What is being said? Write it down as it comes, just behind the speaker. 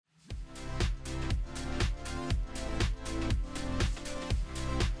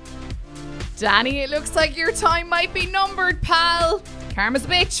Danny, it looks like your time might be numbered, pal. Karma's a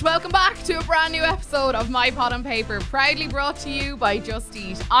bitch. Welcome back to a brand new episode of My Pod on Paper, proudly brought to you by Just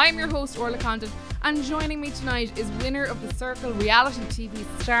Eat. I'm your host, Orla Condon, and joining me tonight is winner of the Circle reality TV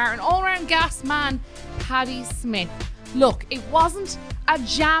star and all-round gas man, Paddy Smith. Look, it wasn't a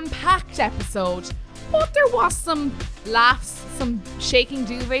jam-packed episode, but there was some laughs, some shaking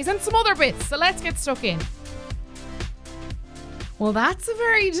duvets, and some other bits, so let's get stuck in. Well, that's a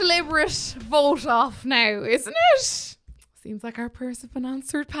very deliberate vote off now, isn't it? Seems like our prayers have been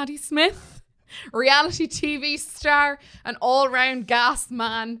answered, Paddy Smith. Reality TV star and all-round gas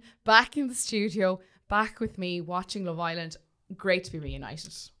man back in the studio, back with me watching Love Island. Great to be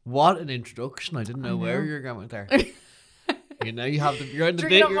reunited. What an introduction. I didn't know where you were going with there. You know, you're in the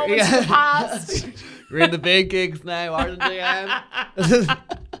big past. You're in the big gigs now, aren't you?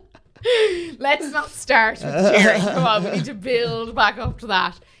 Let's not start with cheering. Come on, we need to build back up to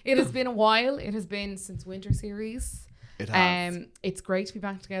that. It has been a while. It has been since Winter Series. It has. It's great to be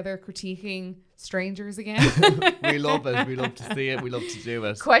back together, critiquing strangers again. We love it. We love to see it. We love to do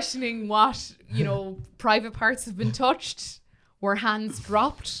it. Questioning what, private parts have been touched, were hands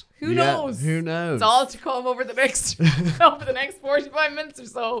dropped. Who knows? Who knows? It's all to come over the next 45 minutes or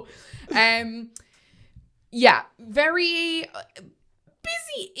so. Very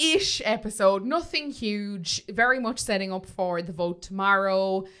busy-ish episode, nothing huge, very much setting up for the vote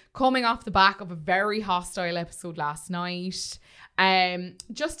tomorrow, coming off the back of a very hostile episode last night.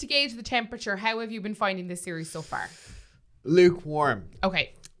 Just to gauge the temperature, how have you been finding this series so far? Lukewarm.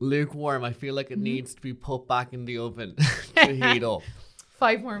 Okay. Lukewarm. I feel like it needs to be put back in the oven to heat up.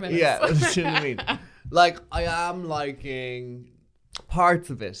 5 more minutes. Yeah, that's what I mean. Like, I am liking parts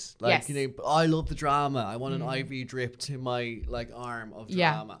of it, like, yes. I love the drama. I want an IV drip to my arm of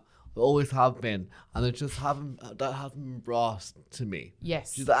drama. I always have been, and it just hasn't been brought to me.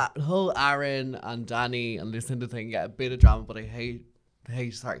 Yes, just that whole Aaron and Danny and Lucinda thing, get a bit of drama, but I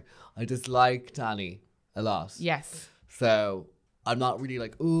dislike Danny a lot. Yes, so I'm not really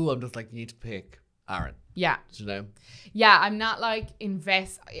I'm just you need to pick Aaron. Yeah. Do you know? Yeah, I'm not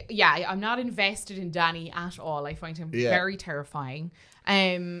I'm not invested in Danny at all. I find him very terrifying.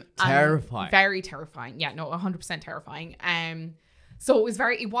 Terrifying. Very terrifying. Yeah, no, 100% terrifying. So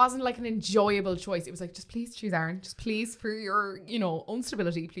it wasn't an enjoyable choice. It was just please choose Aaron. Just please, for your,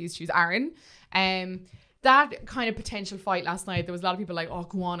 instability, please choose Aaron. That kind of potential fight last night, there was a lot of people oh,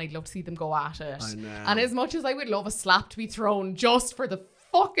 go on, I'd love to see them go at it. I know. And as much as I would love a slap to be thrown just for the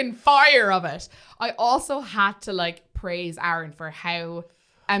fucking fire of it, I also had to praise Aaron for how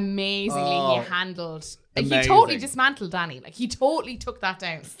amazingly he handled. He totally dismantled Danny. He totally took that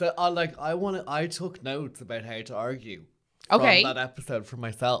down. So I took notes about how to argue. Okay. From that episode for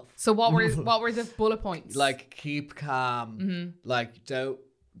myself. So what were the bullet points? Keep calm. Mm-hmm.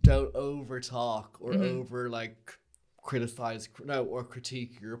 Don't over talk or over criticize or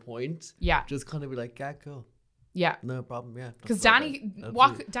critique your point. Yeah. Just kind of be go. Yeah. No problem, yeah. Because Danny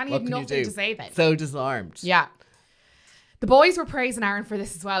had nothing to say then. So disarmed. Yeah. The boys were praising Aaron for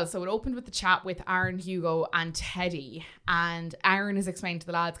this as well. So it opened with the chat with Aaron, Hugo and Teddy. And Aaron is explaining to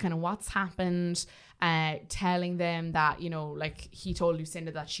the lads kind of what's happened, telling them that, he told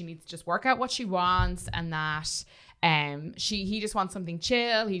Lucinda that she needs to just work out what she wants and that he just wants something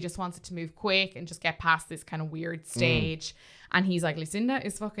chill. He just wants it to move quick and just get past this kind of weird stage. And he's Lucinda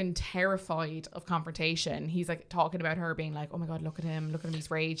is fucking terrified of confrontation. He's talking about her being oh my God, look at him,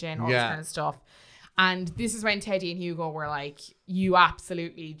 he's raging, all this kind of stuff. And this is when Teddy and Hugo were you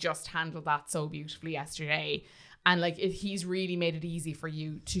absolutely just handled that so beautifully yesterday. And he's really made it easy for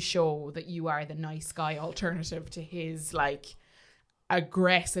you to show that you are the nice guy alternative to his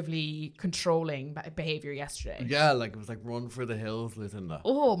aggressively controlling behavior yesterday. Yeah, it was run for the hills, Lucinda.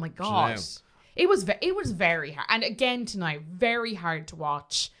 Oh my God. It was very hard. And again tonight, very hard to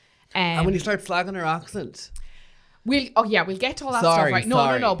watch. And when you start slagging her accent. We'll get to all that stuff, right?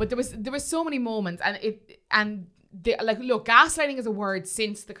 No. But there was so many moments, and look, gaslighting is a word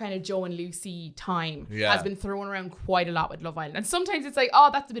since the kind of Joe and Lucy time has been thrown around quite a lot with Love Island. And sometimes it's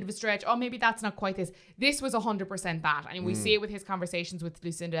that's a bit of a stretch. Oh, maybe that's not quite this. This was 100% that. And we see it with his conversations with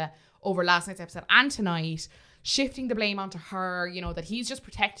Lucinda over last night's episode and tonight, shifting the blame onto her, that he's just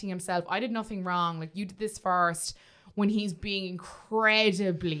protecting himself. I did nothing wrong. You did this first. When he's being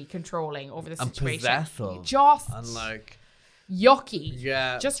incredibly controlling over the situation. And possessive. Just and yucky.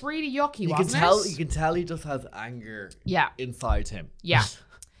 Yeah. Just really yucky, you can tell he just has anger inside him. Yeah.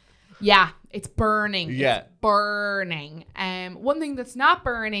 Yeah, it's burning. Yeah. It's burning. One thing that's not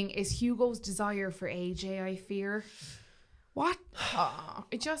burning is Hugo's desire for AJ, I fear. What?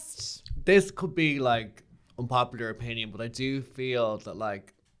 This could be unpopular opinion, but I do feel that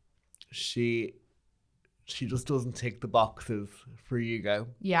she just doesn't tick the boxes for Hugo.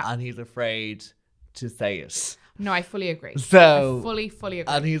 Yeah. And he's afraid to say it. No, I fully agree. So I fully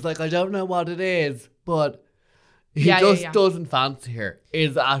agree. And he's like, I don't know what it is, but he doesn't fancy her.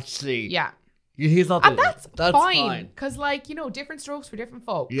 Is actually he's not. And that's fine. Because like, you know, different strokes for different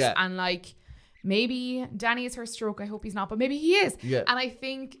folks. Yeah. And like maybe Danny is her stroke. I hope he's not, but maybe he is. Yeah. And I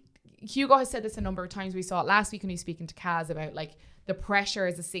think Hugo has said this a number of times. We saw it last week when he was speaking to Kaz about like the pressure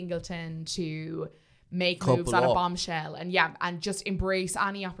as a singleton to make moves on a bombshell and just embrace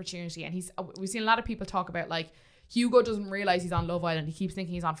any opportunity. And we've seen a lot of people talk about like Hugo doesn't realize he's on Love Island. He keeps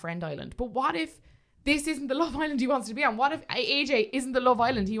thinking he's on Friend Island. But what if this isn't the Love Island he wants to be on? What if AJ isn't the Love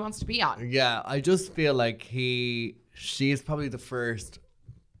Island he wants to be on? Yeah, I just feel like she's probably the first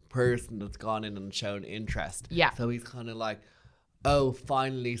person that's gone in and shown interest. Yeah. So he's kind of like, oh,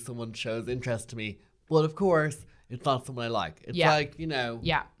 finally someone shows interest to me. But of course, it's not someone I like. It's like, you know.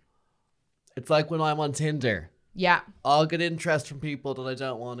 Yeah. It's like when I'm on Tinder. Yeah. I'll get interest from people that I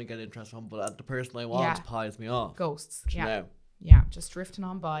don't want to get interest from, but the person I want pies me off. Ghosts. You know? Yeah, just drifting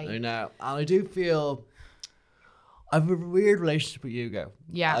on by. I know. And I do feel I have a weird relationship with Hugo.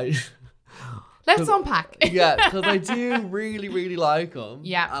 Yeah. Let's unpack. Yeah, because I do really, really like him.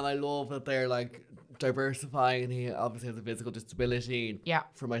 Yeah. And I love that they're like diversifying, and he obviously has a physical disability. Yeah.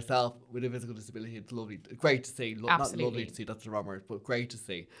 For myself, with a physical disability, it's lovely. Great to see. Absolutely. Not lovely to see, that's the wrong word, but great to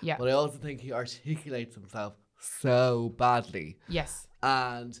see. Yeah. But I also think he articulates himself so badly. Yes.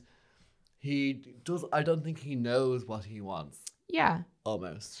 And I don't think he knows what he wants. Yeah.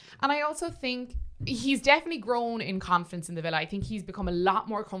 Almost. And I also think he's definitely grown in confidence in the villa. I think he's become a lot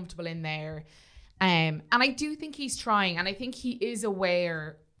more comfortable in there. And I do think he's trying, and I think he is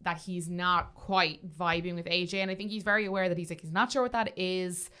aware that he's not quite vibing with AJ, and I think he's very aware that he's not sure what that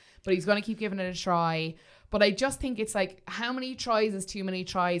is, but he's going to keep giving it a try. But I just think it's like, how many tries is too many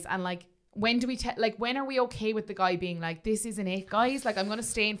tries? And like, when do we when are we okay with the guy being like, this isn't it, guys? Like, I'm going to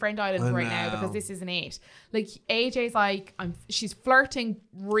stay in Friend Island for right now because this isn't it. Like, AJ's like, she's flirting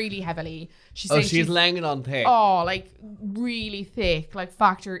really heavily. She's saying she's laying it on thick. Oh, like really thick, like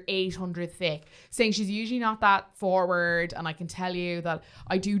factor 800 thick. Saying she's usually not that forward, and I can tell you that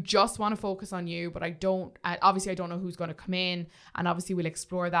I do just want to focus on you, but I don't. Obviously, I don't know who's going to come in, and obviously we'll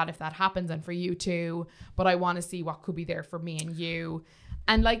explore that if that happens, and for you too. But I want to see what could be there for me and you.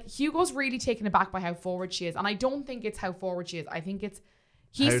 And like, Hugo's really taken aback by how forward she is. And I don't think it's how forward she is. I think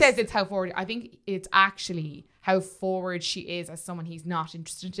he says it's how forward. I think it's actually how forward she is as someone he's not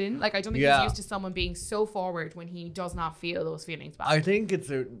interested in. Like, I don't think he's used to someone being so forward when he does not feel those feelings back. I think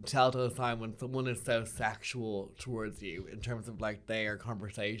it's a telltale sign when someone is so sexual towards you in terms of like their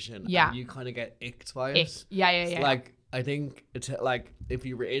conversation. Yeah. And you kind of get icked by it. Yeah. Like, I think it's like, if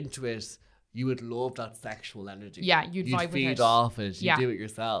you were into it, you would love that sexual energy. Yeah, you'd vibe with feed it. off it. You do it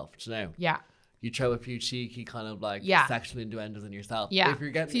yourself, do you know? Yeah. You throw a few cheeky kind of like sexual innuendos in yourself. Yeah. If you're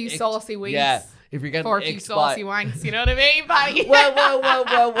getting a few saucy winks. Yeah. If you're getting for a few saucy wanks, you know what I mean, Patty?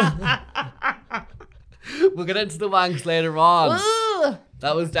 Whoa. We'll get into the wanks later on. Ooh.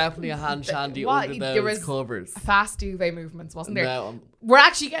 That was definitely a hand shandy under those covers. Fast duvet movements, wasn't there? No, we're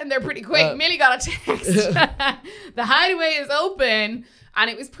actually getting there pretty quick. Millie got a text. The hideaway is open, and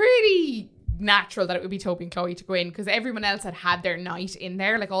it was pretty natural that it would be Toby and Chloe to go in, because everyone else had their night in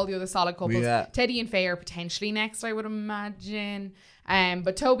there, like all the other solid couples. Teddy and Faye are potentially next, I would imagine.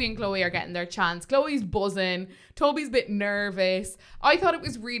 But Toby and Chloe are getting their chance. Chloe's buzzing. Toby's a bit nervous. I thought it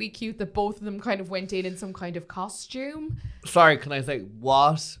was really cute that both of them kind of went in some kind of costume. Sorry, can I say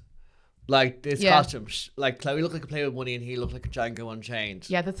what? Like, this costume, like Chloe looked like a Play With Money and he looked like a Django Unchained.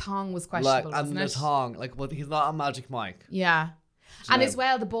 Yeah, the thong was questionable, wasn't it? And the thong, like, well, he's not a Magic Mike. Yeah. And as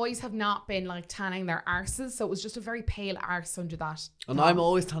well, the boys have not been like tanning their arses, so it was just a very pale arse under that. And I'm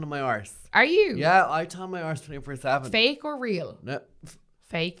always tanning my arse. Are you? Yeah, I tan my arse 24/7. Fake or real? No.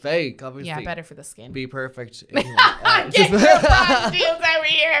 Fake? Fake, obviously. Yeah, better for the skin. Be perfect. Get your brand deals over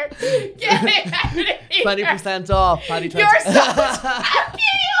here. Get it out of here. 20% off. Paddy 20%. You're so happy.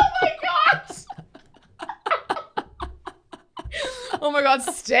 Oh my God. Oh my God,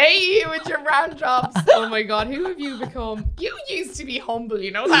 stay you with your round jobs. Oh my God, who have you become? You used to be humble,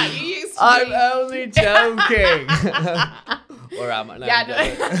 you know that? You used to I'm only joking. Or am I? No,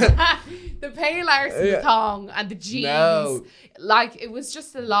 yeah, the pale arse and the thong and the jeans. No. Like, it was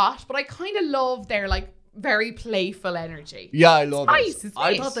just a lot, but I kind of love their like very playful energy. Yeah, I love it. It's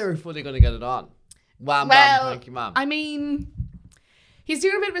I thought they were fully going to get it on. Wham, bam, thank you, ma'am. I mean, he's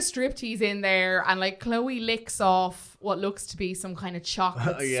doing a bit of a striptease in there, and like Chloe licks off what looks to be some kind of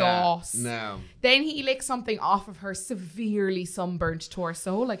chocolate sauce. No. Then he licks something off of her severely sunburnt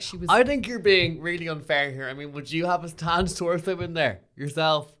torso, like she was. I think you're being really unfair here. I mean, would you have a tanned torso in there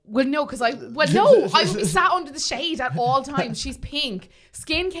yourself? Well, no, because I would be sat under the shade at all times. She's pink.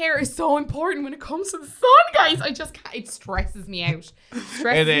 Skincare is so important when it comes to the sun, guys. I just can't. It stresses me out.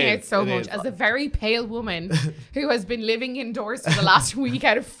 Stresses me out so much. As a very pale woman who has been living indoors for the last week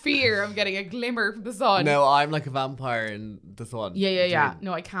out of fear of getting a glimmer from the sun. No, I'm like a vampire in the sun. Yeah.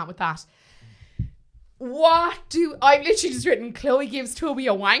 No, I can't with that. I've literally just written Chloe gives Toby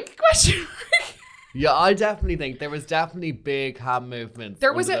a wank ? Yeah, I definitely think there was definitely big hand movements.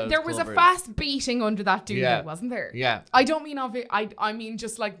 There was a fast beating under that duvet, wasn't there? Yeah. I don't mean of it. I mean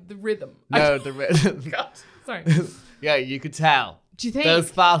just like the rhythm. No, the rhythm. God, sorry. Yeah, you could tell. Do you think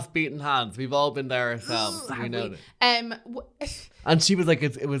those fast beating hands? We've all been there ourselves. We know that. And she was like,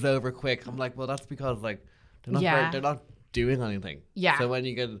 it was over quick. I'm like, well, that's because like they're not doing anything. Yeah. So when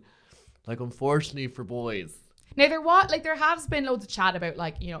you get like, unfortunately for boys. Now there has been loads of chat about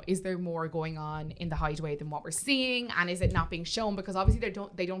like, you know, is there more going on in the Hideaway than what we're seeing, and is it not being shown because obviously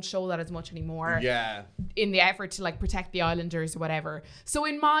they don't show that as much anymore. Yeah. In the effort to like protect the islanders or whatever. So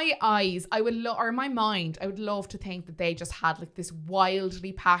in my eyes, in my mind, I would love to think that they just had like this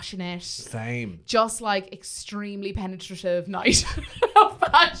wildly passionate, just like extremely penetrative night of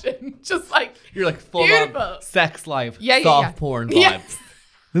passion. Just like you're like full beautiful. On sex life, soft porn vibes.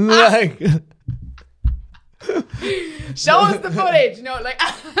 Like. Show us the footage. No, like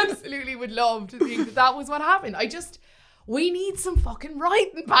absolutely would love to think that was what happened. We need some fucking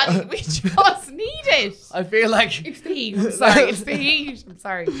writing, Paddy. We just need it. I feel like it's the heat. I'm sorry, it's the heat. I'm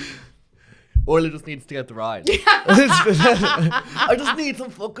sorry. Orla just needs to get the ride. I just need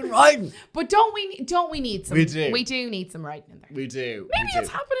some fucking writing. But don't we need some? We do. We do need some writing in there. We do. Maybe it's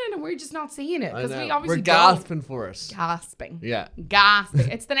happening and we're just not seeing it because we obviously we're gasping for it. Gasping. Yeah. Gasping.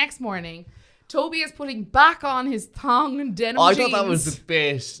 It's the next morning. Toby is putting back on his thong and denim jeans. I thought that was a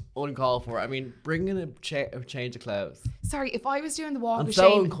bit uncalled for. I mean, bringing a change of clothes. Sorry, if I was doing the walk of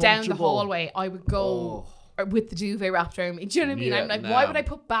shame down the hallway, I would go with the duvet wrapped around me. Do you know what I mean? I'm like, why would I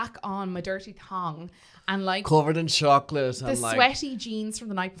put back on my dirty thong and like covered in chocolate the sweaty jeans from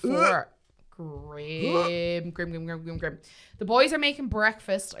the night before? Grim. The boys are making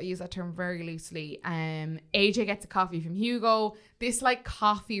breakfast. I use that term very loosely. AJ gets a coffee from Hugo. This like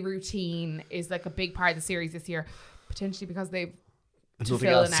coffee routine is like a big part of the series this year, potentially because they've to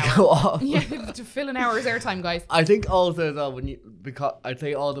fill an hour. Yeah, to fill an hour's airtime, guys. I think also though because I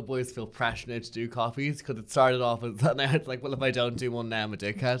think all the boys feel passionate to do coffees because it started off as that. Now it's like, well, if I don't do one now, I'm a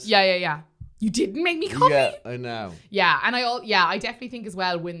dickhead. Yeah. You didn't make me coffee? Yeah, I know. Yeah, and I definitely think as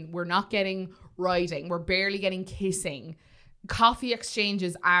well when we're not getting riding, we're barely getting kissing. Coffee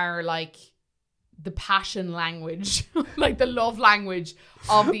exchanges are like the passion language, like the love language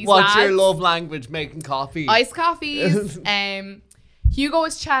of these What's lads. your love language? Making coffee. Iced coffees. Hugo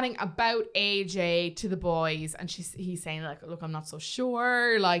is chatting about AJ to the boys and he's saying like, look, I'm not so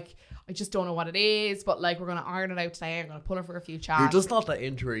sure. Like, I just don't know what it is, but like we're gonna iron it out today. I'm gonna pull her for a few chats. You're just not that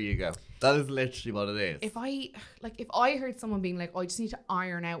into her, Hugo. That is literally what it is. If I heard someone being like, oh, I just need to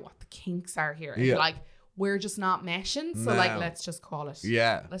iron out what the kinks are here, and like we're just not meshing, so like let's just call it.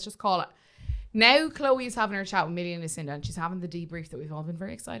 Yeah. Let's just call it. Now Chloe is having her chat with Millie and Lucinda and she's having the debrief that we've all been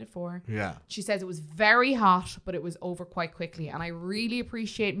very excited for. Yeah. She says it was very hot, but it was over quite quickly. And I really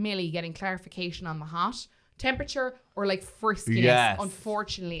appreciate Millie getting clarification on the hot temperature or like friskiness. Yes.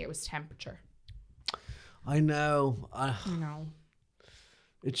 Unfortunately, it was temperature. I know.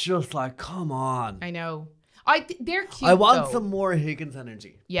 It's just like, come on. I know. They're cute. I want some more Higgins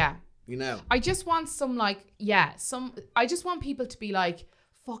energy. Yeah. You know. I just want some I just want people to be like,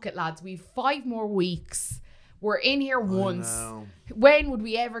 fuck it, lads. We've 5 more weeks. We're in here once. When would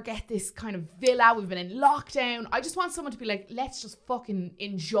we ever get this kind of villa? We've been in lockdown. I just want someone to be like, let's just fucking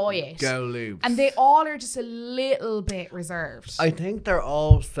enjoy it. Go Lubes. And they all are just a little bit reserved. I think they're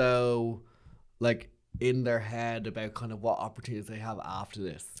also like in their head about kind of what opportunities they have after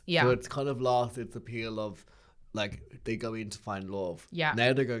this. Yeah. So it's kind of lost its appeal of like they go in to find love. Yeah.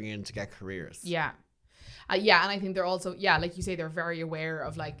 Now they're going in to get careers. Yeah. Yeah, and I think they're also, like you say, they're very aware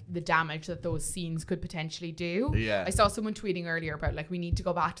of like the damage that those scenes could potentially do. Yeah. I saw someone tweeting earlier about like we need to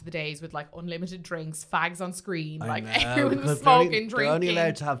go back to the days with like unlimited drinks, fags on screen, like everyone was smoking, drinking. They're only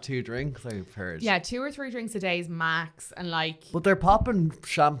allowed to have 2 drinks, I've heard. Yeah, 2 or 3 drinks a day is max, and like. But they're popping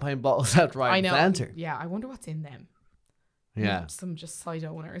champagne bottles out right and centre. Yeah, I wonder what's in them. Yeah. Some just side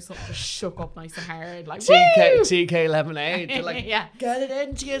owner or something just shook up nice and hard. Like, TK lemonade. They're like, yeah. Get it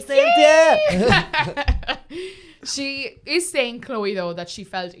into your Cynthia. She is saying, Chloe, though, that she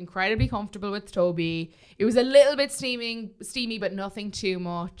felt incredibly comfortable with Toby. It was a little bit steamy, but nothing too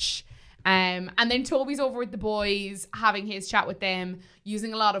much. And then Toby's over with the boys, having his chat with them,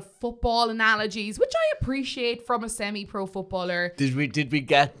 using a lot of football analogies, which I appreciate from a semi-pro footballer. Did we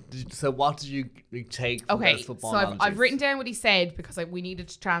get? So what did you take from those football analogies? I've written down what he said because we needed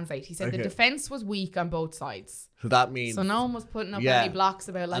to translate. He said the defense was weak on both sides. So that means no one was putting up any blocks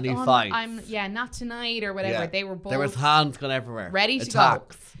about like, I'm not tonight or whatever. Yeah. They were both. There was hands going everywhere. Ready to go.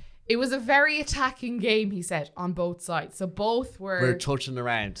 It was a very attacking game, he said, on both sides. So both were touching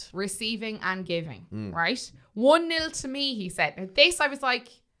around, receiving and giving, right? 1-0 to me, he said. Now this, I was like,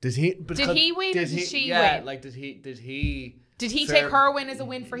 did he win? Did she win? Like, did he take her win as a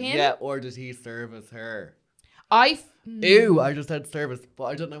win for him? Yeah, or did he service her? I just said service, but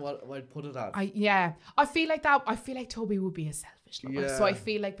I don't know what I'd put it as. I feel like that. I feel like Toby would be a selfish lover, so I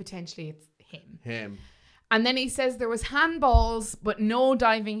feel like potentially it's him. And then he says there was handballs, but no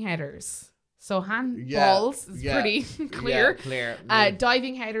diving headers. So handballs is pretty clear. Clear.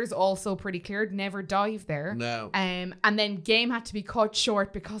 Diving headers also pretty clear. Never dive there. No. And then game had to be cut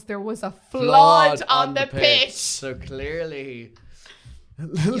short because there was a flood on the pitch. So clearly,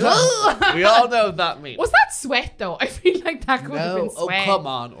 we all know what that means. Was that sweat though? I feel like that could have been sweat. Oh, come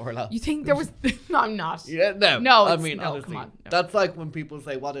on, Orla. You think there was? No, I'm not. Yeah, no. I mean, honestly, come on, that's like when people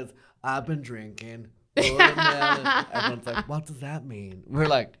say, "What is? I've been drinking." Everyone's like, what does that mean? We're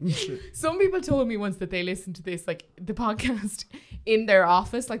like, some people told me once that they listened to this, like the podcast in their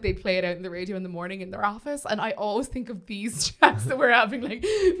office, like they play it out in the radio in the morning in their office, and I always think of these chats that we're having, like,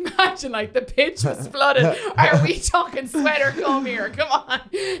 imagine like the pitch was flooded. Are we talking sweater? Come here, come on.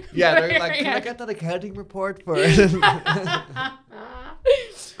 Yeah, they're like, can I get that accounting report for it?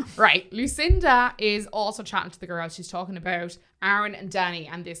 Right, Lucinda is also chatting to the girls. She's talking about Aaron and Danny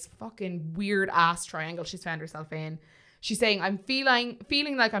and this fucking weird ass triangle she's found herself in. She's saying, I'm feeling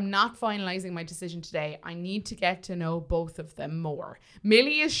like I'm not finalizing my decision today. I need to get to know both of them more.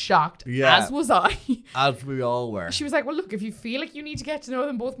 Millie is shocked, as was I. As we all were. She was like, well, look, if you feel like you need to get to know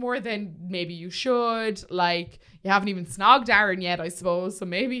them both more, then maybe you should. Like, you haven't even snogged Aaron yet, I suppose. So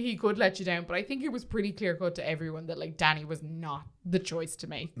maybe he could let you down. But I think it was pretty clear cut to everyone that, like, Danny was not the choice to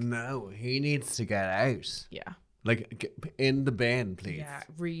make. No, he needs to get out. Yeah. Like, in the bin, please. Yeah,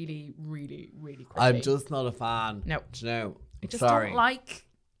 really, really, really quickly. I'm just not a fan. No. No. I just don't like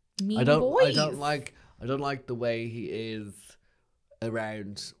mean boys. I don't like the way he is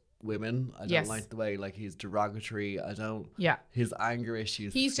around women. I don't like the way, like, he's derogatory. I don't. Yeah. His anger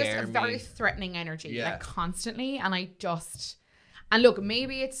issues He's scare just a me. very threatening energy, like, constantly. And and look,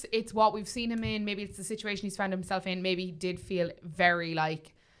 maybe it's what we've seen him in. Maybe it's the situation he's found himself in. Maybe he did feel very,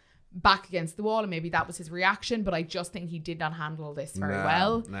 like, back against the wall, and maybe that was his reaction, but I just think he did not handle this very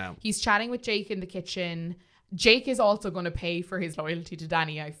well. No. He's chatting with Jake in the kitchen. Jake is also going to pay for his loyalty to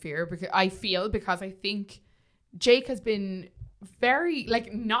Danny, I feel, because I think Jake has been very,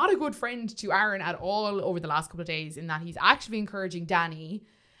 like, not a good friend to Aaron at all over the last couple of days, in that he's actually encouraging Danny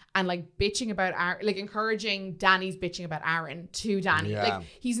and, like, bitching about Aaron, like, encouraging Danny's bitching about Aaron to Danny. Yeah. Like,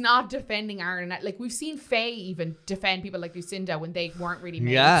 he's not defending Aaron. Like, we've seen Faye even defend people like Lucinda when they weren't really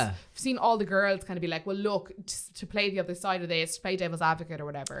mates. Yeah. We've seen all the girls kind of be like, well, look, to play the other side of this, to play devil's advocate or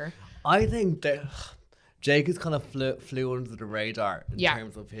whatever. I think that Jake has kind of flew under the radar in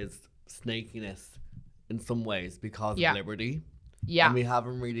terms of his snakiness in some ways because of Liberty. Yeah. And we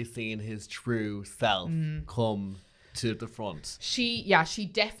haven't really seen his true self come to the front. She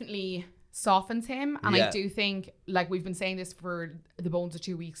definitely softens him, and I do think, like we've been saying this for the bones of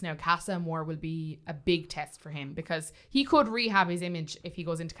 2 weeks now, Casa Amor will be a big test for him, because he could rehab his image if he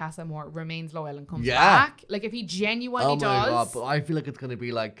goes into Casa Amor, remains loyal and comes back. Like, if he genuinely does. Oh my God, but I feel like it's going to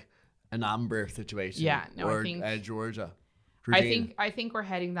be like an Amber situation. Yeah, no, or I think Georgia. I think we're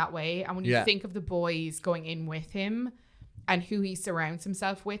heading that way, and when you think of the boys going in with him and who he surrounds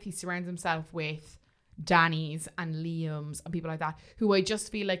himself with, he surrounds himself with Danny's and Liam's and people like that, who I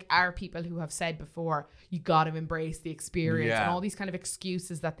just feel like are people who have said before, you got to embrace the experience and all these kind of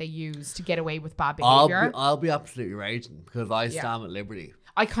excuses that they use to get away with bad behavior. I'll be absolutely raging because I stand at Liberty.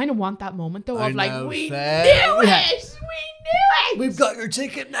 I kind of want that moment though of like, we knew it! We've got your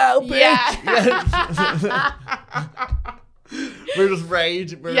ticket now, bitch! Yeah. We're just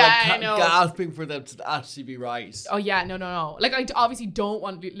raging. We're like gasping for them to actually be right. Oh yeah, no. Like, I obviously don't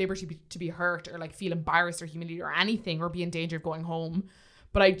want Liberty to be hurt or like feel embarrassed or humiliated or anything or be in danger of going home.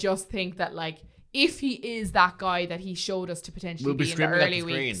 But I just think that, like, if he is that guy that he showed us to potentially be in the early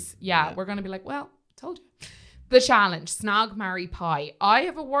weeks, we're going to be like, well, told you. The challenge, snog, marry, pie. I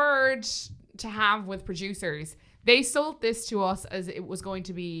have a word to have with producers. They sold this to us as it was going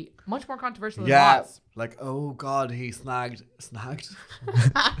to be much more controversial than it was. Like, oh God, he snagged.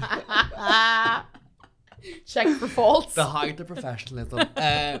 Check for faults. The height of professionalism.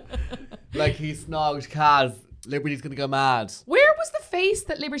 Like he snogged Kaz. Liberty's gonna go mad. Where was the face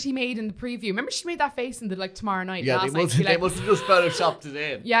that Liberty made in the preview? Remember she made that face in the tomorrow night. Yeah, they must have just photoshopped it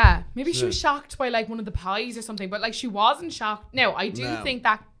in. Yeah, maybe she was shocked by one of the pies or something, but she wasn't shocked. No, I do think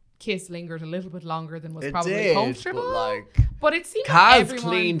that kiss lingered a little bit longer than was probably comfortable. But it seemed Kaz like everyone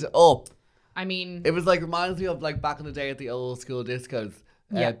cleaned up. I mean, it was reminds me of back in the day at the old school discos.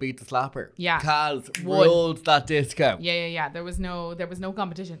 Beat the Slapper. Yeah, Kaz ruled that disco. Yeah. There was no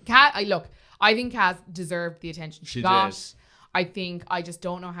competition. I think Kaz deserved the attention she got. Did. I just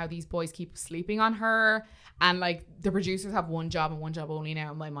don't know how these boys keep sleeping on her. And the producers have one job and one job only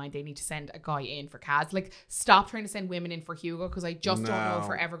now in my mind. They need to send a guy in for Kaz. Stop trying to send women in for Hugo because I just don't know if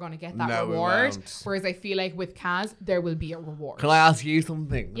we're ever going to get that reward. Whereas I feel like with Kaz, there will be a reward. Can I ask you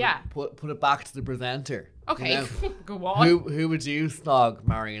something? Yeah. Put it back to the presenter. Okay, go on. Who would you snog,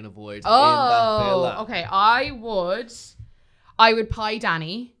 marry, and avoid in that villa? Okay, I would pie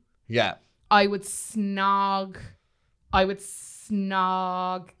Danny. Yeah. I would snog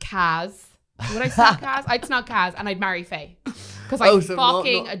Kaz. Would I snog Kaz? I'd snog Kaz and I'd marry Faye. Because I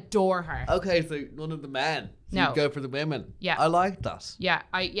adore her. Okay, so none of the men. So you'd go for the women. Yeah. I like that. Yeah,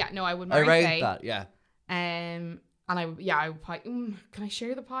 I would marry Faye. I rate that, yeah. And I would pie. Can I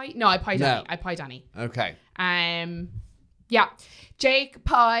share the pie? No, I pie Danny. I pie Danny. Okay. Yeah. Jake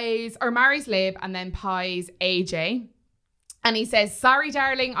pies or marries Lib and then pies AJ. And he says, "Sorry,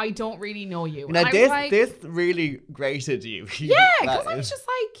 darling, I don't really know you." Now this really grated you. Yeah, because I was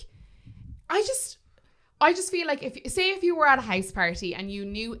just I just feel like if you were at a house party and you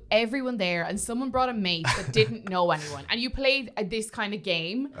knew everyone there and someone brought a mate that didn't know anyone and you played this kind of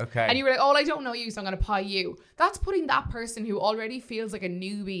game, okay, and you were like, "Oh, I don't know you, so I'm gonna pie you." That's putting that person who already feels like a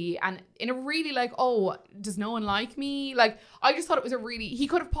newbie and in a really "Oh, does no one like me?" I just thought it was he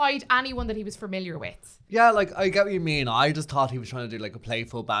could have pied anyone that he was familiar with. Yeah, I get what you mean. I just thought he was trying to do a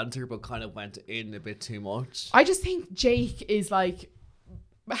playful banter, but kind of went in a bit too much. I just think Jake is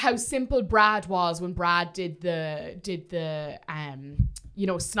how simple Brad was when Brad did the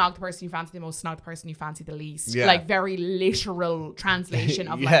snog the person you fancy the most, snog the person you fancy the least. Yeah. Very literal translation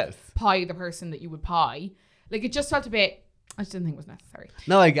of pie the person that you would pie. It just felt a bit, I just didn't think it was necessary.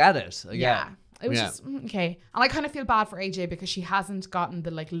 No, I get it. It was just okay. And I kind of feel bad for AJ because she hasn't gotten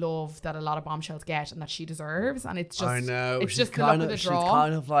the love that a lot of bombshells get and that she deserves. And it's just, I know. It's just the luck of the draw. She's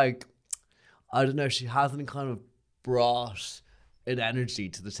kind of I don't know, she hasn't kind of brought an energy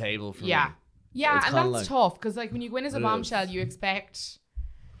to the table for me. Yeah, and that's tough because when you go in as a bombshell, you expect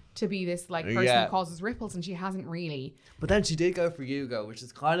to be this person who causes ripples, and she hasn't really. But then she did go for Hugo, which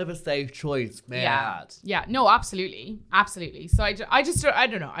is kind of a safe choice, may I add. Yeah, no, absolutely. So I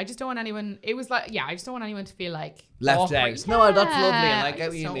don't know. I just don't want anyone. It was I just don't want anyone to feel left awkward. out. No, that's lovely, and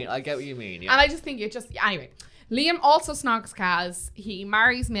I get what you mean. Yeah. And I just think anyway. Liam also snogs Kaz. He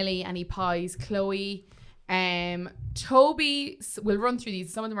marries Millie and he pies Chloe. Toby, we'll run through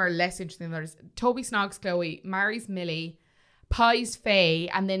these. Some of them are less interesting than others. Toby snogs Chloe, marries Millie, pies Faye,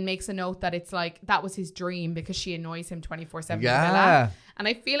 and then makes a note that it's that was his dream because she annoys him 24/7. Yeah. And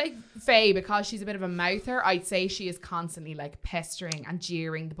I feel like Faye, because she's a bit of a mouther, I'd say she is constantly pestering and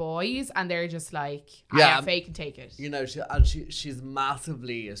jeering the boys, and they're just Faye can take it. She's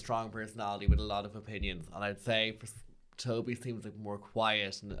massively a strong personality with a lot of opinions, and I'd say Toby seems more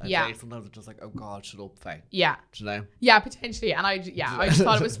quiet, and Faye sometimes it's just oh God, shut up, Faye. Yeah. Do you know? Yeah, potentially. And I just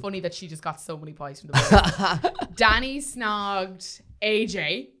thought it was funny that she just got so many pies from the boys. Danny snogged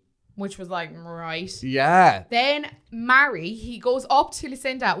AJ, which was right. Yeah. Then he goes up to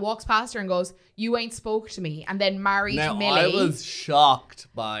Lucinda, walks past her and goes, "You ain't spoke to me," and then married Millie. I was shocked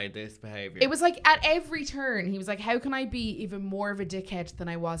by this behaviour. It was at every turn, he was how can I be even more of a dickhead than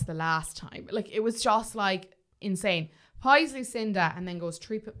I was the last time? It was just insane. Pies Lucinda and then goes,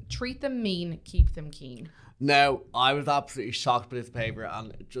 treat them mean, keep them keen. No, I was absolutely shocked by this behaviour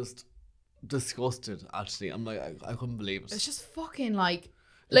and just disgusted, actually. I'm I couldn't believe it. It's just fucking I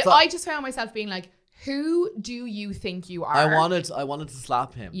just found myself being who do you think you are? I wanted to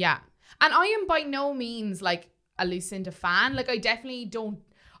slap him. Yeah. And I am by no means a Lucinda fan. I definitely don't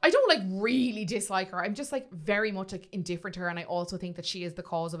really dislike her. I'm just very much indifferent to her, and I also think that she is the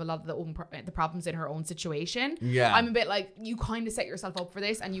cause of a lot of the problems in her own situation. Yeah, I'm a bit you kind of set yourself up for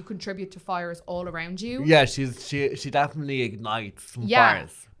this, and you contribute to fires all around you. Yeah, she definitely ignites some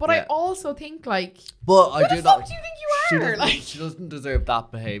fires. But I also think but who the fuck do you think you are? She doesn't deserve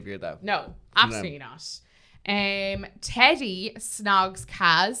that behavior though. No, absolutely not. Teddy snogs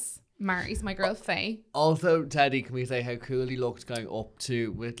Kaz, marries my girl Faye. Also, Teddy, can we say how cool he looked going up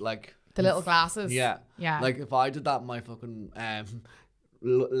to with like the little glasses? Yeah. Like if I did that, my fucking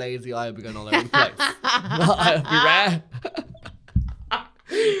lazy eye would be going all over the place. I'd be rare.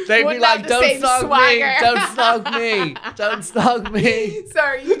 They'd be like, don't snog me, don't snog me.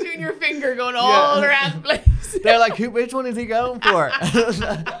 Sorry, you're doing your finger going all around the place. They're like, which one is he going for?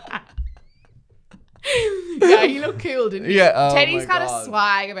 Yeah, he looked cool, didn't he? Yeah. Oh Teddy's got a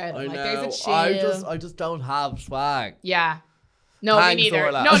swag about him. Like there's a chill. I just don't have swag. Yeah. No, me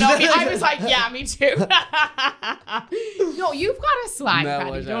neither. No, I was like, yeah, me too. No, you've got a swag,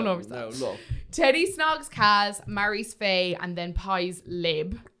 Paddy. Don't overstand. No, look. Teddy snogs Kaz, marries Faye, and then pies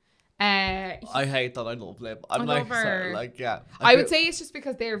Lib. I hate that. I love Lib. I'm like, sorry, like, yeah. I would say it's just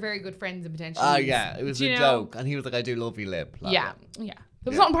because they're very good friends and potentially. Yeah, it was a joke, and he was like, "I do love you, Lib." Like, yeah.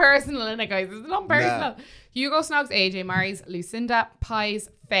 There's nothing personal in it, guys. There's nothing personal. Hugo snogs AJ, marries Lucinda, pies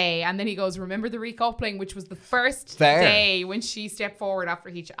Faye, and then he goes, remember the recoupling, which was the first day when she stepped forward after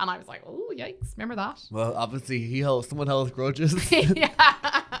he... And I was like, oh, yikes. Remember that? Well, obviously, someone holds grudges. Yeah.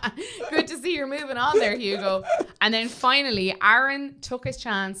 Good to see you're moving on there, Hugo. And then finally, Aaron took his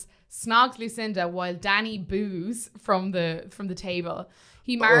chance, snogs Lucinda while Danny boos from the table.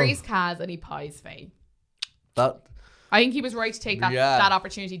 He marries Kaz and he pies Faye. I think he was right to take that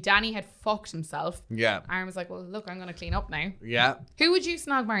opportunity. Danny had fucked himself. Yeah. Aaron was like, well, look, I'm going to clean up now. Yeah. Who would you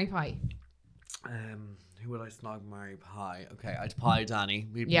snog, marry, pie? Who would I snog, marry, pie? Okay, I'd pie Danny.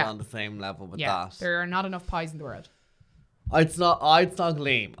 We'd be on the same level with that. There are not enough pies in the world. I'd snog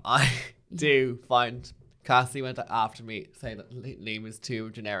Liam. I do find... Cassie went after me saying that Liam is too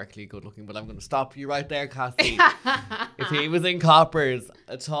generically good looking, but I'm going to stop you right there, Cassie. If he was in Coppers,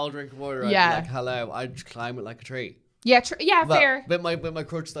 a tall drink of water, I'd be like, hello, I'd climb it like a tree. Yeah, fair. With my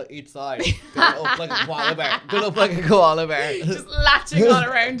crutch on each side, going up like a koala bear. Just latching on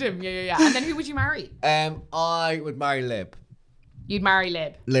around him. Yeah. And then who would you marry? I would marry Lib. You'd marry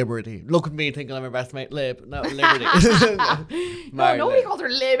Lib. Liberty. Look at me thinking I'm her best mate. Lib. No, Liberty. No, nobody calls her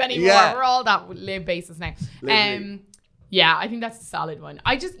Lib anymore. Yeah. We're all that Lib basis now. Yeah, I think that's a solid one.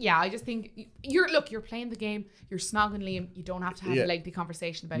 I just think you're playing the game. You're snogging Liam. You don't have to have a lengthy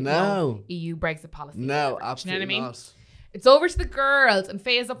conversation about EU Brexit policy. No, absolutely you know what I mean? It's over to the girls, and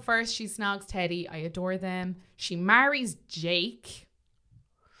Faye is up first. She snogs Teddy. I adore them. She marries Jake.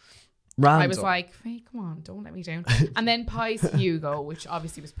 Random. I was like, Faye, come on, don't let me down. And then pies Hugo, which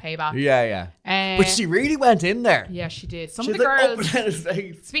obviously was payback. Yeah. But she really went in there. Yeah, she did. Some of the girls.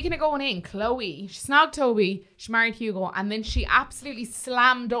 Speaking of going in, Chloe, she snogged Toby, she married Hugo, and then she absolutely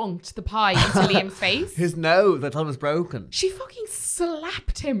slam dunked the pie into Liam's face. His nose, I thought it was broken. She fucking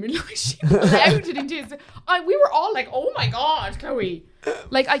slapped him. Like, she plowed it into his... we were all like, oh my God, Chloe.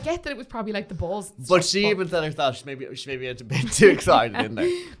 Like, I get that it was probably like the balls. But she even said herself, she maybe had a bit too excited in there.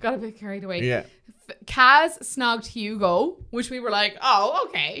 Got a bit carried away. Yeah. Kaz snogged Hugo, which we were like, oh,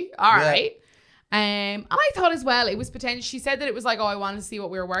 okay. All right. And I thought as well, it was potential. She said that it was like, oh, I wanted to see what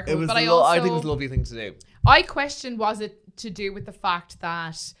we were working with. But I think it was a lovely thing to do. I questioned, was it to do with the fact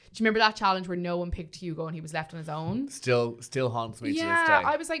that, do you remember that challenge where no one picked Hugo and he was left on his own? Still haunts me to this day. Yeah,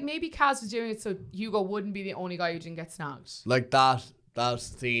 I was like, maybe Kaz was doing it so Hugo wouldn't be the only guy who didn't get snogged. Like that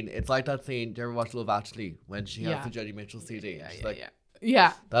scene, it's like that scene. Do you ever watch Love Actually when she has the Jodie Mitchell CD?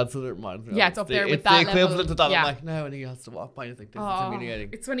 Yeah. That's what it reminds me of. Yeah, it's up there with that. It's the equivalent level. of that. I'm like, no, and he has to walk by and it's like, this is humiliating.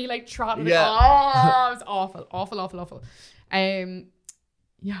 It's when he like trotted. Yeah. It was awful.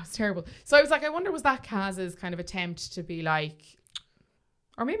 Yeah, it was terrible. So I was like, I wonder, was that Kaz's kind of attempt to be like,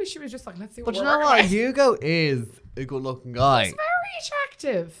 or maybe she was just like, let's see what. But you know what? Hugo is a good looking guy. He's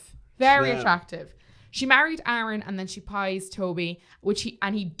very attractive. She married Aaron and then she pies Toby,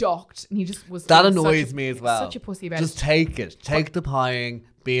 he ducked and he just was. That annoys me as well. Such a pussy about just take it. Take the pieing.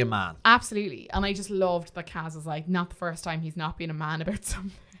 Be a man. Absolutely. And I just loved that Kaz was like, not the first time he's not being a man about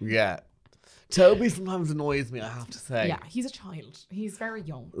something. Yeah. Toby sometimes annoys me, I have to say. Yeah, he's a child. He's very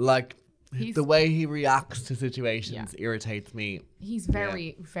young. Like, the way he reacts to situations irritates me. He's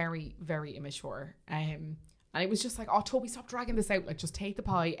very, very, very immature. And it was just like, oh, Toby, stop dragging this out. Like, just take the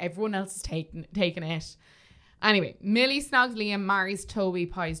pie. Everyone else is taking it. Anyway, Millie snogs Liam, marries Toby,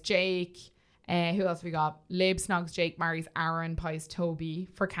 pies Jake. Who else have we got? Lib snogs Jake, marries Aaron, pies Toby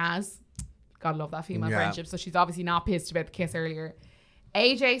for Kaz. Gotta love that female friendship. So she's obviously not pissed about the kiss earlier.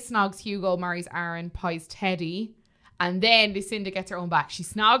 AJ snogs Hugo, marries Aaron, pies Teddy. And then Lucinda gets her own back. She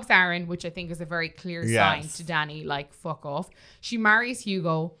snogs Aaron, which I think is a very clear sign to Danny, like, fuck off. She marries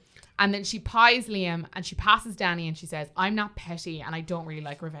Hugo. And then she pies Liam and she passes Danny and she says, I'm not petty and I don't really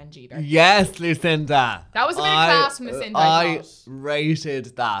like revenge either. Yes, Lucinda. That was a bit of class from Lucinda. I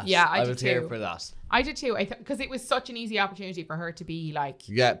rated that. Yeah, I was too. here for that. I did too. Because it was such an easy opportunity for her to be like,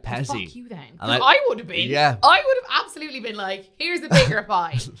 Yeah, "Oh, petty. fuck you then. And 'Cause I would have been. Yeah. I would have absolutely been like, here's a bigger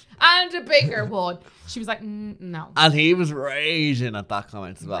pie and a bigger one. She was like, no. And he was raging at that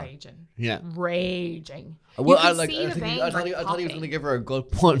comment as well. Raging. Yeah. Raging. Well, You could see the I veins thought he was popping. going to give her a good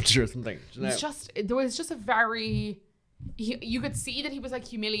punch or something. Do you know? There was just a very... you could see that he was like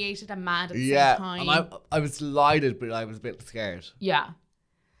humiliated and mad at the Yeah, same time. and I was delighted, but I was a bit scared. Yeah.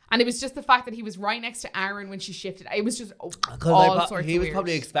 And it was just the fact that he was right next to Aaron when she shifted. It was just all sorts He of was weird.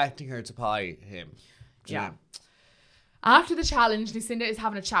 probably expecting her to pie him. Do you Yeah. know? After the challenge, Lucinda is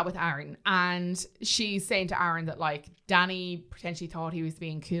having a chat with Aaron, and she's saying to Aaron that like Danny potentially thought he was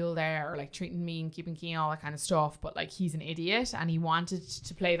being cool there, or like treating me and keeping keen, all that kind of stuff, but like he's an idiot and he wanted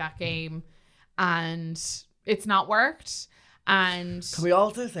to play that game and it's not worked. And Can we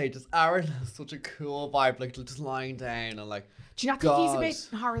also say, just Aaron has such a cool vibe, like just lying down and like. do you not think he's a God.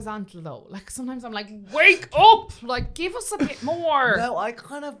 bit horizontal though? Like sometimes I'm like, wake up, like give us a bit more. No, I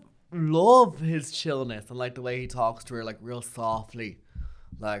kind of love his chillness and like the way he talks to her, like real softly.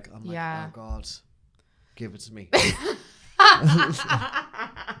 Like I'm like, Yeah. oh God, give it to me.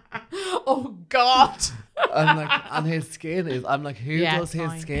 Oh God. And like, and his skin is. I'm like, who Yeah, does his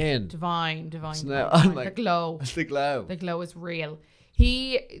fine. skin? Divine. No, divine. I'm like- the glow. It's the glow. The glow is real.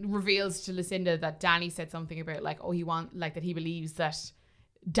 He reveals to Lucinda that Danny said something about like, oh, that he believes that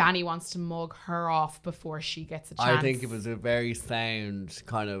Danny wants to mug her off before she gets a chance. I think it was a very sound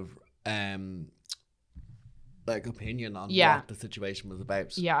kind of like opinion on Yeah. what the situation was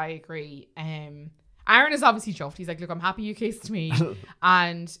about. Yeah, I agree. Aaron is obviously chuffed. He's like, look, I'm happy you kissed me.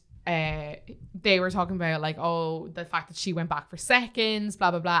 And they were talking about like, oh, the fact that she went back for seconds,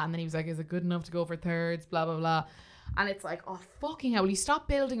 blah, blah, blah. And then he was like, is it good enough to go for thirds, blah, blah, blah. And it's like, oh, fucking hell, will you stop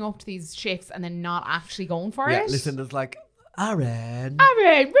building up to these shifts and then not actually going for Yeah, it? listen, there's like, Aaron.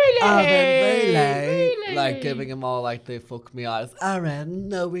 Aaron, really? Really? Like giving him all like the fuck me eyes. Aaron,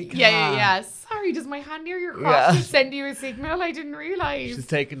 no we can't. Yeah. Sorry, does my hand near your crotch just send you a signal? I didn't realise. She's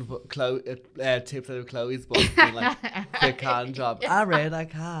taking tips out of Chloe's book, being like, quick hand job. Aaron, I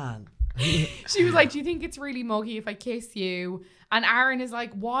can't. She was like, do you think it's really muggy if I kiss you? And Aaron is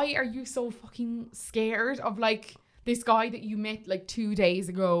like, why are you so fucking scared of like this guy that you met like 2 days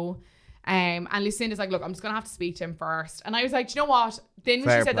ago? And Lucinda's like, look, I'm just gonna have to speak to him first. And I was like, do you know what? Then when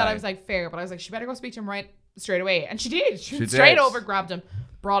Fair she said that, play. I was like, fair. But I was like, she better go speak to him right straight away. And she did. She went She straight did. over, grabbed him,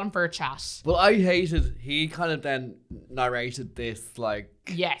 brought him for a chat. Well, I hated, he kind of then narrated this like,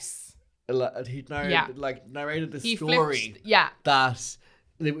 Yes. he narrated this He story flipped. Yeah. that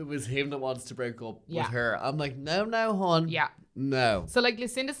it was him that wants to break up Yeah. with her. I'm like, no, hon. Yeah. No. So like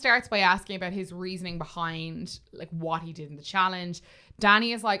Lucinda starts by asking about his reasoning behind like what he did in the challenge.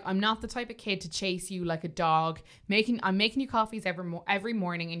 Danny is like, I'm not the type of kid to chase you like a dog. I'm making you coffees every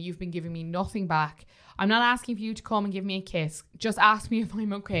morning and you've been giving me nothing back. I'm not asking for you to come and give me a kiss. Just ask me if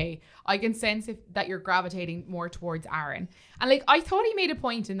I'm okay. I can sense that you're gravitating more towards Aaron. And like, I thought he made a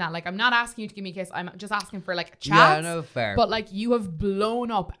point in that. Like, I'm not asking you to give me a kiss. I'm just asking for like a chat. Yeah, no, fair. But like, you have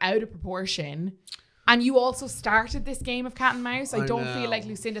blown up out of proportion. And you also started this game of cat and mouse. I don't feel know. like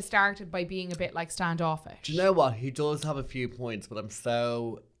Lucinda started by being a bit like standoffish. Do you know what? He does have a few points, but I'm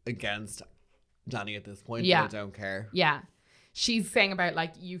so against Danny at this point Yeah. that I don't care. Yeah. She's saying about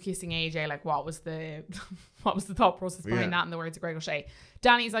like you kissing AJ, like what was the thought process behind Yeah. that in the words of Greg O'Shea.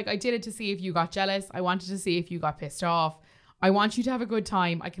 Danny's like, I did it to see if you got jealous. I wanted to see if you got pissed off. I want you to have a good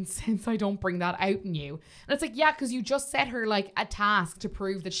time. I can sense I don't bring that out in you. And it's like, yeah, because you just set her like a task to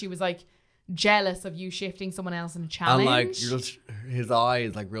prove that she was like jealous of you shifting someone else in a challenge. And like his eye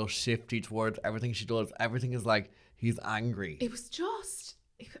is like real shifty towards everything she does. Everything is like he's angry. It was just,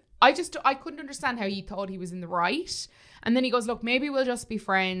 I couldn't understand how he thought he was in the right. And then he goes, look, maybe we'll just be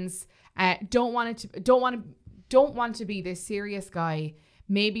friends. Don't want to be this serious guy.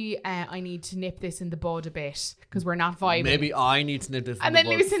 Maybe I need to nip this in the bud a bit because we're not vibing. Maybe I need to nip this. And then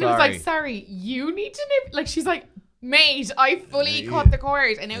Lucinda was like, sorry, you need to nip. Like, she's like, mate, I fully cut the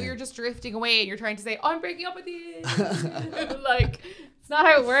cord. And now you're just drifting away and you're trying to say, I'm breaking up with you. Like, it's not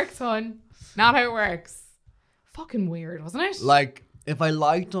how it works, hon. Not how it works. Fucking weird, wasn't it? Like, if I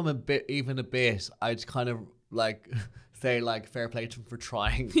liked him even a bit, I'd kind of like say like fair play to him for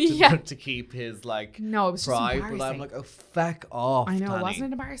trying to keep his like no, it was just pride. embarrassing. But I'm like, oh, feck off. I know, Danny. wasn't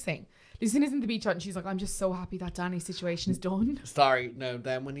it embarrassing? Lucinda's in the beach hut and she's like, I'm just so happy that Danny's situation is done. Sorry, no.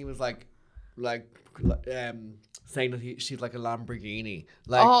 Then when he was like saying that she's like a Lamborghini,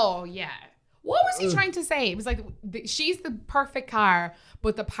 like Oh, yeah. What was he trying to say? It was like, she's the perfect car,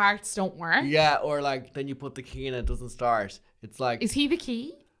 but the parts don't work. yeah, or like then you put the key in, it doesn't start. It's like Is he the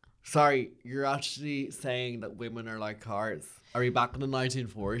key? Sorry, you're actually saying that women are like cars. Are we back in the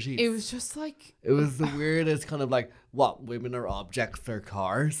 1940s? It was just like... It was the weirdest kind of like, what, women are objects, they're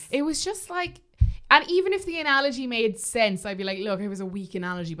cars? It was just like... And even if the analogy made sense, I'd be like, look, it was a weak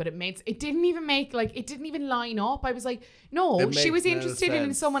analogy, but it didn't even make, like, it didn't even line up. I was like, no, she was interested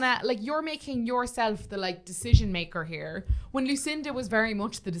in someone else. Like, you're making yourself the, like, decision maker here, when Lucinda was very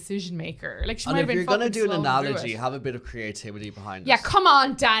much the decision maker. Like, she might have been fucking slow. And if you're going to do an analogy, have a bit of creativity behind it. Yeah, come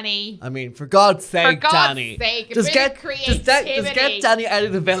on, Danny. I mean, for God's sake, Danny. Just get Danny out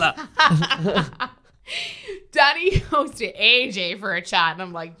of the villa. Danny goes to AJ for a chat, and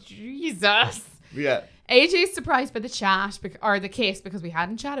I'm like, Jesus. Yeah. AJ's surprised by the chat or the kiss because we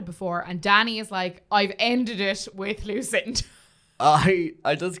hadn't chatted before, and Danny is like, I've ended it with Lucinda. I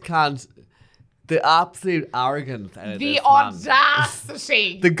just can't. The absolute arrogance out of the this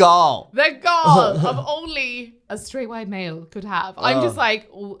audacity. The gall. The gall of only a straight white male could have. I'm just like,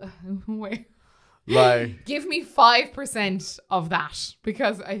 where? Like, Give me 5% of that,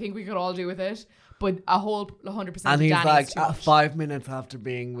 because I think we could all do with it. But a whole 100%. And he's Danny's like, at 5 minutes after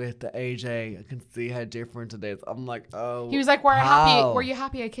being with the AJ, I can see how different it is. I'm like, oh. He was like, were you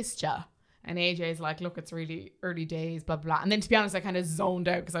happy I kissed you? And AJ's like, look, it's really early days, blah, blah. And then, to be honest, I kind of zoned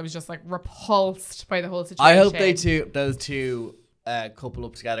out because I was just like repulsed by the whole situation. I hope those two couple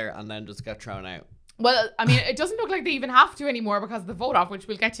up together and then just get thrown out. Well, I mean, it doesn't look like they even have to anymore because of the vote off, which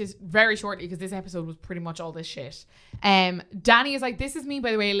we'll get to very shortly because this episode was pretty much all this shit. Danny is like, this is me,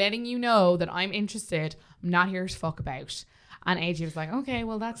 by the way, letting you know that I'm interested. I'm not here to fuck about. And AJ was like, okay,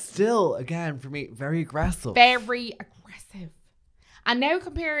 well, that's... Still, again, for me, very aggressive. Very aggressive. And now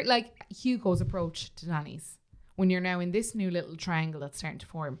compare, like, Hugo's approach to Danny's. When you're now in this new little triangle that's starting to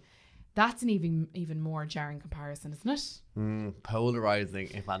form. That's an even more jarring comparison, isn't it? Polarizing,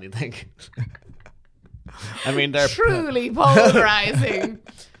 if anything. I mean, they're truly polarizing.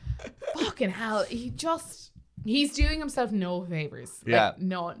 Fucking hell. He's doing himself no favors. Yeah. Like,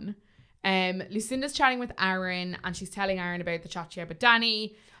 none. Lucinda's chatting with Aaron, and she's telling Aaron about the chat she had with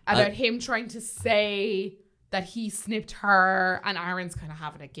Danny, about him trying to say that he snipped her, and Aaron's kind of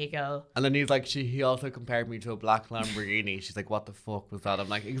having a giggle. And then he's like, he also compared me to a black Lamborghini. She's like, what the fuck was that? I'm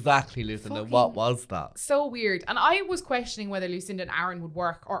like, exactly, Lucinda, what was that? So weird. And I was questioning whether Lucinda and Aaron would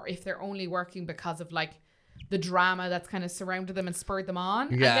work, or if they're only working because of, like, the drama that's kind of surrounded them and spurred them on.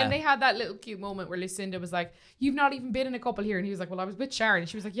 Yeah. And then they had that little cute moment where Lucinda was like, you've not even been in a couple here. And he was like, well, I was with Sharon. And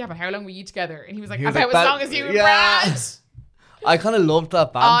she was like, yeah, but how long were you together? And he was like, about as long as you and Brad. I kind of loved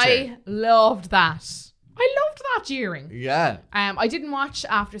that banter. I loved that jeering. Yeah. I didn't watch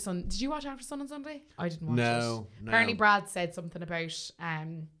After Sun. Did you watch After Sun on Sunday? I didn't watch it. No. Apparently Brad said something about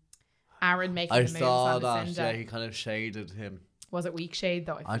Aaron making the moves on that. Lucinda. Yeah, he kind of shaded him. Was it weak shade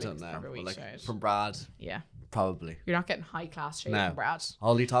though? I don't know. Like, from Brad. Yeah. Probably. You're not getting high class shade from Brad.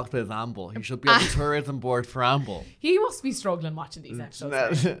 All he talked about is Amble. He should be on the tourism board for Amble. He must be struggling watching these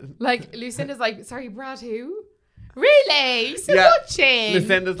episodes. Like, Lucinda's like, sorry, Brad who? Really? So watching?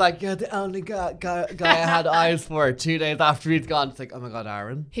 Lucinda's like, yeah, the only guy I had eyes for 2 days after he's gone. It's like, oh my God,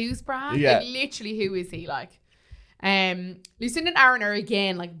 Aaron. Who's Brad? Yeah. Like, literally, who is he? Like, Lucinda and Aaron are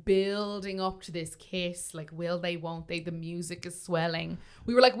again like building up to this kiss. Like, will they, won't they? The music is swelling.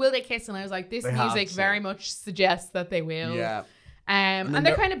 We were like, will they kiss? And I was like, this music very much suggests that they will. Yeah. And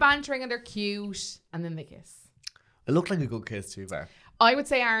they're kind of bantering and they're cute. And then they kiss. It looked like a good kiss too, fair. I would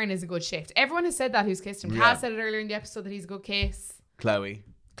say Aaron is a good shift. Everyone has said that who's kissed him. Cass said it earlier in the episode that he's a good kiss. Chloe.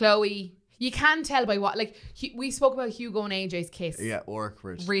 You can tell by what, like, we spoke about Hugo and AJ's kiss. Yeah,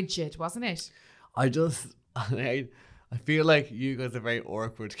 awkward. Rigid, wasn't it? I feel like you guys are very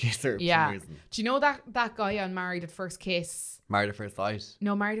awkward kisser for some reason. Do you know that guy on Married at First Kiss? Married at First Sight?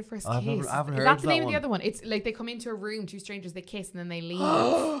 No, Married at First Kiss. I haven't heard Is that of the name one. of the other one? It's like they come into a room, two strangers, they kiss and then they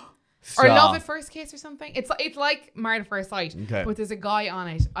leave. Or Love at First Kiss or something. It's like Married at First Sight. Okay. But there's a guy on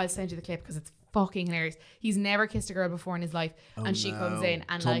it. I'll send you the clip because it's fucking hilarious. He's never kissed a girl before in his life. And she comes in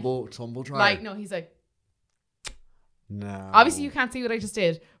and tumble try. Like, no, he's like, no. Obviously, you can't see what I just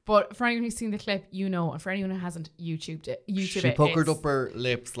did, but for anyone who's seen the clip, you know, and for anyone who hasn't YouTubed it, she puckered up her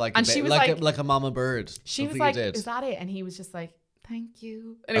lips like a mama bird. She was like, "Is that it?" And he was just like, "Thank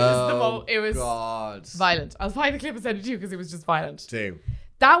you." And it was it was violent. I'll find the clip and send it to you because it was just violent.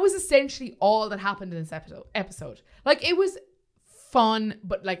 That was essentially all that happened in this episode. Like, it was fun,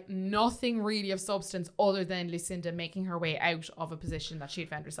 but like nothing really of substance other than Lucinda making her way out of a position that she'd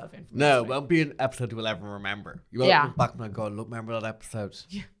found herself in. No, it won't be an episode we'll ever remember. You won't look back and go, look, remember that episode?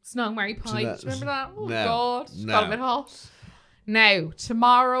 Yeah. Snog, Marry, Pie. Remember that? Oh, no, God. No. Got a bit hot. Now,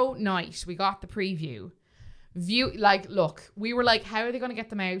 tomorrow night, we got the preview. Look, we were like, how are they going to get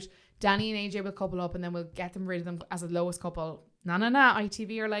them out? Danny and AJ will couple up and then we'll get them rid of them as a lowest couple No.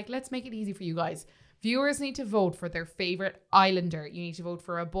 ITV are like, let's make it easy for you guys. Viewers need to vote for their favorite islander. You need to vote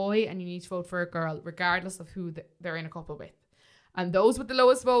for a boy and you need to vote for a girl, regardless of who they're in a couple with. And those with the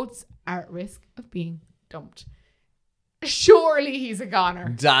lowest votes are at risk of being dumped. Surely he's a goner.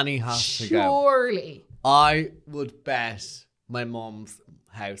 Danny has to go. Surely. I would bet my mum's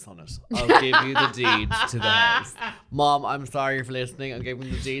house on it. I'll give you the deeds to the house. Mom, I'm sorry for listening. I'm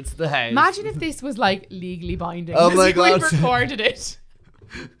giving the deeds to the house. Imagine if this was like legally binding. Oh my God. We recorded it.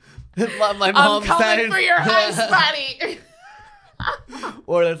 My mom I'm coming says, for your house, Paddy.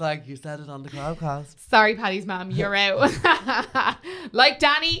 or it's like, you said it on the Cloudcast. Sorry, Paddy's mom, you're out. Like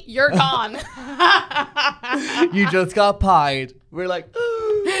Danny, you're gone. You just got pied. We're like,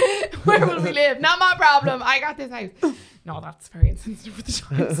 where will we live? Not my problem. I got this house. No, that's very insensitive for the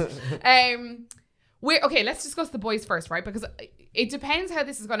times. Okay, let's discuss the boys first, right? Because it depends how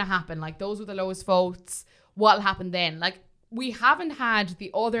this is going to happen. Like those with the lowest votes, what'll happen then? Like we haven't had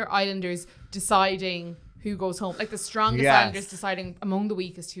the other islanders deciding who goes home. Like the strongest islanders deciding among the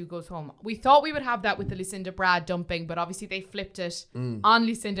weakest who goes home. We thought we would have that with the Lucinda Brad dumping, but obviously they flipped it on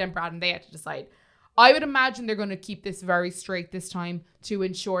Lucinda and Brad and they had to decide. I would imagine they're going to keep this very straight this time to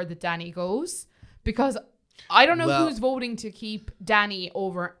ensure that Danny goes, because I don't know who's voting to keep Danny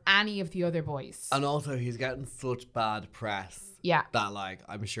over any of the other boys. And also he's getting such bad press. Yeah. That like,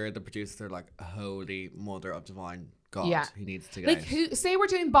 I'm sure the producers are like, holy mother of divine God, he needs to get like out. who? Say we're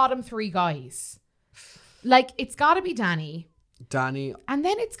doing bottom three guys. Like it's got to be Danny, and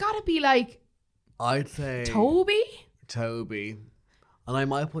then it's got to be like I'd say Toby, and I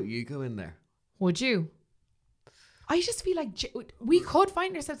might put Yuko in there. Would you? I just feel like we could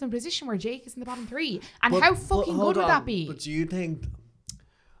find ourselves in a position where Jake is in the bottom three, and how fucking good would that be? But do you think,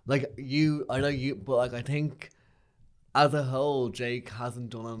 like I know you, but like I think as a whole, Jake hasn't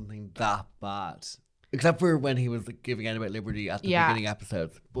done anything that bad. Except for when he was like, giving out about Liberty at the beginning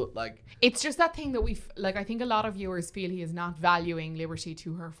episodes. But like... It's just that thing that I think a lot of viewers feel he is not valuing Liberty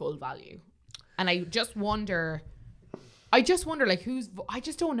to her full value. And I just wonder like I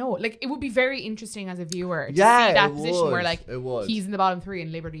just don't know. Like it would be very interesting as a viewer to see that position where like he's in the bottom three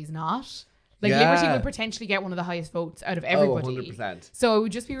and Liberty's not. Like Liberty would potentially get one of the highest votes out of everybody. 100%. So it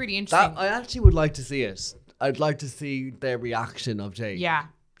would just be really interesting. I actually would like to see it. I'd like to see their reaction of Jake. Yeah.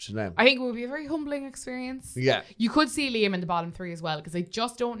 I think it would be a very humbling experience. Yeah. You could see Liam in the bottom three as well, because I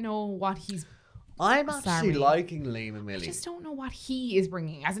just don't know what he's... I'm actually liking Liam and Millie. I just don't know what he is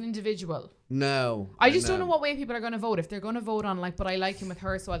bringing as an individual. No. I just don't know what way people are going to vote. If they're going to vote on like, but I like him with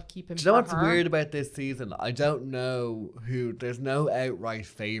her, so I'll keep him. Do you know what's weird about this season? I don't know who... There's no outright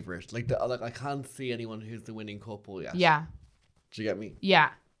favourite. Like I can't see anyone who's the winning couple yet. Yeah. Do you get me? Yeah.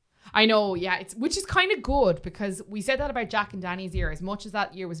 I know, yeah, which is kind of good, because we said that about Jack and Danny's year. As much as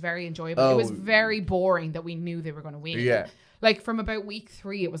that year was very enjoyable, it was very boring that we knew they were going to win. Yeah. Like from about week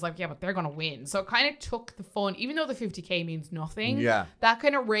 3, it was like, yeah, but they're going to win. So it kind of took the fun, even though the 50k means nothing. Yeah. That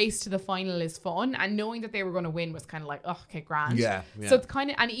kind of race to the final is fun, and knowing that they were going to win was kind of like, oh, okay, grand. Yeah. So it's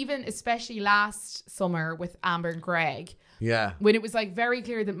kind of, and even especially last summer with Amber and Greg. Yeah. When it was like very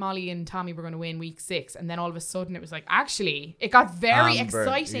clear that Molly and Tommy were going to win week 6, and then all of a sudden it was like, actually, it got very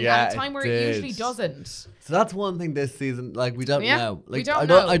exciting at a time where it usually doesn't. So that's one thing this season, like we don't know. Like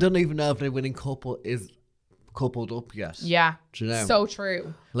I don't even know if the winning couple is coupled up yet. Yeah. Do you know? So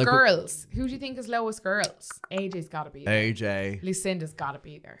true. Like, girls. Who do you think is lowest girls? AJ's got to be there. AJ. Lucinda's got to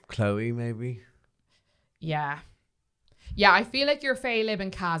be there. Chloe, maybe. Yeah. Yeah, I feel like your Faye, Lib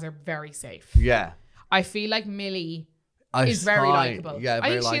and Kaz are very safe. Yeah. I feel like Millie is very likeable. Yeah,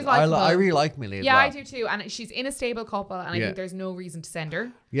 I think she's likeable. I really like Millie as well. Yeah, I do too. And she's in a stable couple, and I think there's no reason to send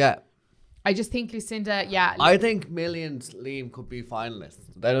her. Yeah. I just think Lucinda, I think Millie and Liam could be finalists.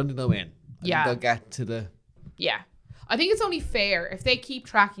 I don't think they'll win. I think they'll get to the... Yeah. I think it's only fair if they keep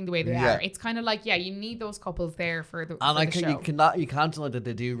tracking the way they are. It's kind of like, you need those couples there for the show. You can't deny that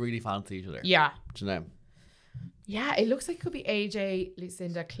they do really fancy each other. Yeah. Do you know? Yeah, it looks like it could be AJ,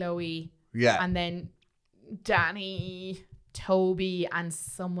 Lucinda, Chloe. Yeah. And then Danny, Toby, and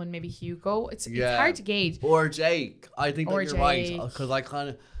someone, maybe Hugo. It's hard to gauge. Or Jake. I think that you're right. Because I kind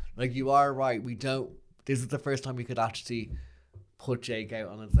of, like, you are right. This is the first time we could actually put Jake out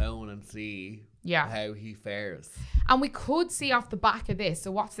on its own and see how he fares. And we could see off the back of this.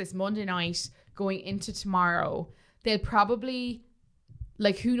 So what's this, Monday night going into tomorrow? They'll probably...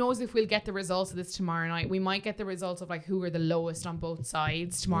 Like, who knows if we'll get the results of this tomorrow night. We might get the results of, like, who are the lowest on both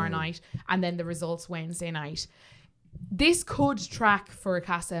sides tomorrow night, and then the results Wednesday night. This could track for a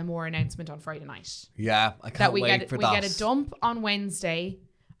Casa Amor announcement on Friday night. Yeah, I can't wait for that. We get a dump on Wednesday,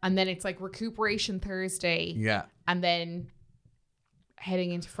 and then it's, like, recuperation Thursday. Yeah. And then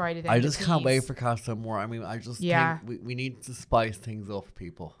heading into Friday. Then I the just can't tease. wait for Casa Amor. I mean, I just think we need to spice things up,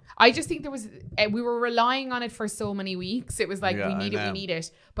 people. I just think there was, we were relying on it for so many weeks. It was like, Yeah, we need I it, we know. need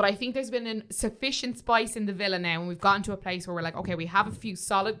it. But I think there's been sufficient spice in the villa now. And we've gotten to a place where we're like, okay, we have a few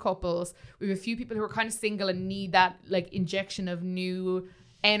solid couples. We have a few people who are kind of single and need that like injection of new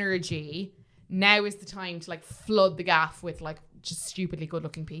energy. Now is the time to like flood the gaff with like just stupidly good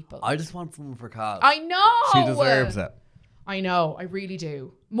looking people. I just want someone for Cas. I know. She deserves it. I know. I really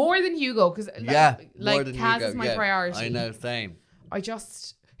do. More than Hugo. Because Yeah, more like than Kaz Hugo, is my yeah. priority. I know, same.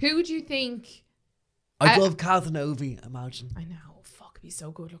 Who do you think? I'd love Casanova, imagine. I know. Fuck, it'd be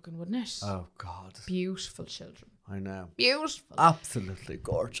so good looking, wouldn't it? Oh, God. Beautiful children. I know. Beautiful. Absolutely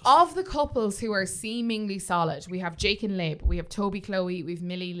gorgeous. Of the couples who are seemingly solid, we have Jake and Lib, we have Toby Chloe, we have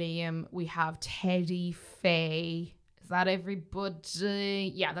Millie Liam, we have Teddy Faye. Is that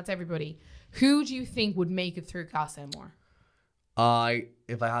everybody? Yeah, that's everybody. Who do you think would make it through Casa Amor?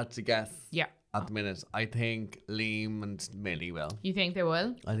 If I had to guess Yeah. at the minute, I think Liam and Millie will. You think they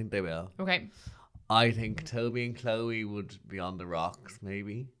will? I think they will. Okay. I think Toby and Chloe would be on the rocks,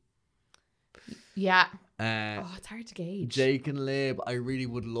 maybe. Yeah. Uh, Oh, it's hard to gauge. Jake and Lib, I really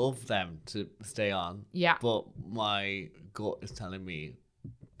would love them to stay on. Yeah. But my gut is telling me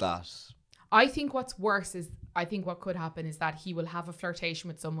that. I think what's worse is, I think what could happen is that he will have a flirtation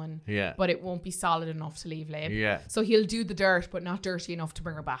with someone, Yeah. but it won't be solid enough to leave Lib. Yeah. So he'll do the dirt, but not dirty enough to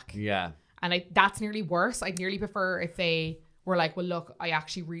bring her back. Yeah. And that's nearly worse. I'd nearly prefer if they were like, well, look, I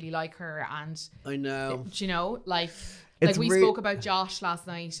actually really like her. And, I know. you know, like It's we spoke about Josh last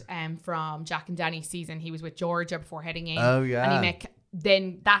night from Jack and Danny's season. He was with Georgia before heading in. Oh, yeah. And he met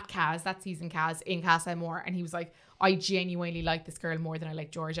then that season Kaz in Casa Amor. And he was like, I genuinely like this girl more than I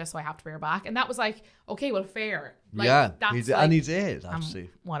like Georgia, so I have to bring her back. And that was like, okay, well, fair. Like, yeah. that's He did, like, and he did, actually.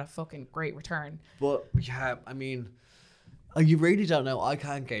 what a fucking great return. But yeah, I mean, you really don't know. I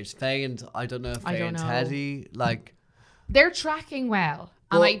can't gauge Faye, and I don't know if I Faye don't and know. Teddy, like, They're tracking well.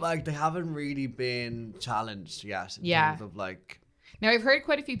 but, And like they haven't really been challenged yet in Yeah. terms of like. Now, I've heard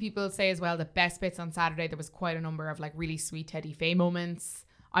quite a few people say as well that best bits on Saturday, there was quite a number of like really sweet Teddy Faye moments.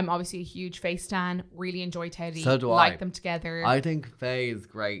 I'm obviously a huge Faye stan. Really enjoy Teddy. So do I. Like them together. I think Faye is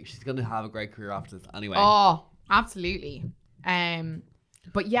great. She's gonna have a great career after this anyway. Oh, absolutely.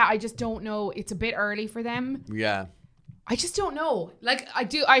 But yeah, I just don't know. It's a bit early for them. Yeah. I just don't know. Like I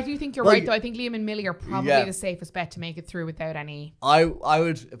do think you're Well, right though. I think Liam and Millie are probably yeah. the safest bet to make it through without any. I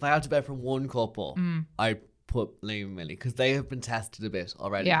would, if I had to bet for one couple, Mm. I'd put Liam and Millie because they have been tested a bit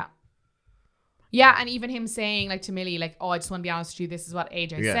already. Yeah. Yeah, and even him saying like to Millie, like, oh, I just want to be honest with you, this is what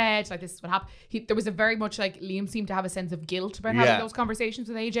AJ Yeah. said, like this is what happened. There was a very much like Liam seemed to have a sense of guilt about having Yeah. those conversations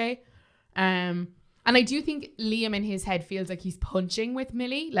with AJ. And I do think Liam in his head feels like he's punching with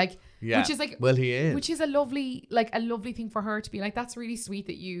Millie, like Yeah. which is like Well, he is. which is a lovely thing for her to be like, that's really sweet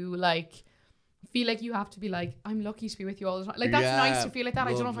that you like feel like you have to be like, I'm lucky to be with you all the time. Like that's Yeah, nice to feel like that.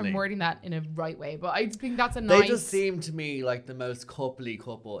 I don't know if I'm lovely. wording that in a right way, but I think that's a They nice just seem to me like the most coupley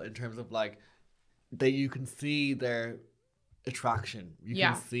couple in terms of like that you can see their attraction. You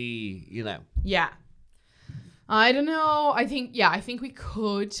Yeah. can see, you know. Yeah. I don't know. I think we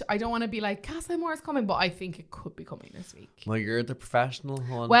could. I don't want to be like, Casa Amor is coming, but I think it could be coming this week. Well, you're the professional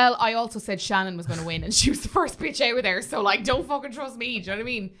one. Well, I also said Shannon was going to win and she was the first bitch out of there. So, like, don't fucking trust me. Do you know what I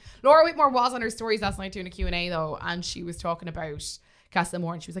mean? Laura Whitmore was on her stories last night doing a Q&A, though, and she was talking about Casa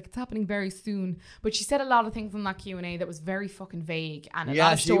Amor, and she was like, it's happening very soon. But she said a lot of things in that Q&A that was very fucking vague. And a lot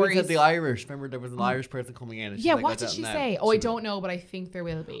yeah, of she stories. was at the Irish. Remember, there was an Irish person coming in. And she's Yeah, like, what I did don't she know. say? Oh, I don't know, but I think there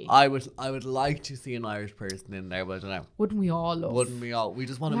will be. I would like to see an Irish person in there, but I don't know. Wouldn't we all love? Wouldn't we all? We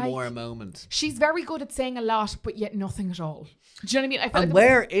just want Like- a more moment. She's very good at saying a lot, but yet nothing at all. Do you know what I mean? I felt And like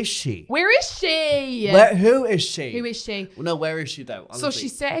where is she? where is she? Who is she? Who is she? No, where is she though? So Honestly. she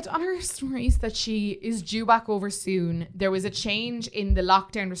said on her stories that she is due back over soon. There was a change in the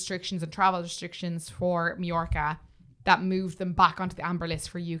lockdown restrictions and travel restrictions for Majorca that moved them back onto the amber list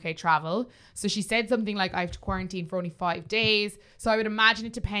for UK travel. So she said something like, I have to quarantine for only 5 days. So I would imagine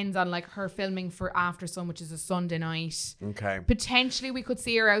it depends on like her filming for After Sun, which is a Sunday night. Okay. Potentially we could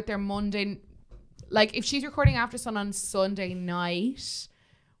see her out there Monday. Like if she's recording After Sun on Sunday night,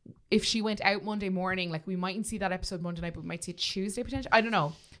 if she went out Monday morning, like we mightn't see that episode Monday night, but we might see it Tuesday potentially. I don't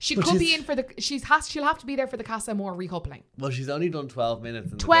know. She But could be she's- in for the. She'll have to be there for the Casa Amor recoupling. Well, she's only done 12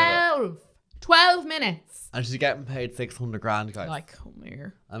 minutes in the villa, 12 minutes. and she's getting paid 600 grand, guys. Like, come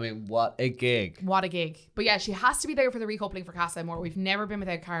here. I mean, what a gig. What a gig. But yeah, she has to be there for the recoupling for Casa Amor. We've never been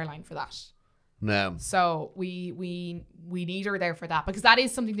without Caroline for that. No. So we need her there for that, because that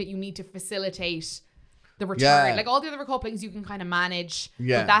is something that you need to facilitate the return. Yeah. Like all the other recouplings you can kind of manage.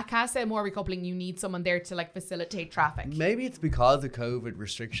 Yeah. But that Casa Amor recoupling, you need someone there to like facilitate traffic. Maybe it's because of COVID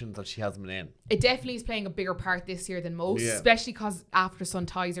restrictions that she hasn't been in. It definitely is playing a bigger part this year than most, Yeah. especially because After Sun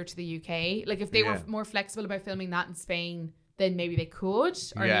ties her to the UK. Like if they were Yeah. more flexible about filming that in Spain, then maybe they could,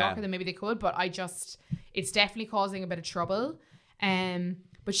 or New Yeah. York, then maybe they could. But it's definitely causing a bit of trouble.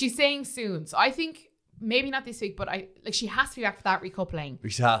 But she's saying soon, so I think maybe not this week, but she has to be back for that recoupling.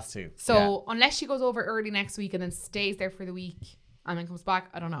 She has to. So unless she goes over early next week and then stays there for the week and then comes back,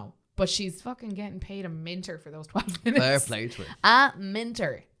 I don't know. But she's fucking getting paid a minter for those 12 minutes. Fair play to her. A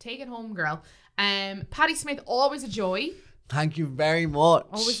minter. Take it home, girl. Patti Smith, always a joy. Thank you very much.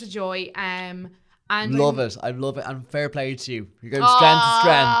 Always a joy. And love it. I love it. And fair play to you. You're going strength to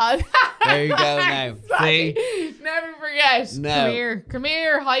strength. There you go now. See? Never forget. No. Come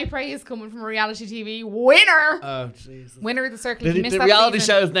here. High praise coming from reality TV. Winner. Oh, Jesus. Winner of the Circle. The reality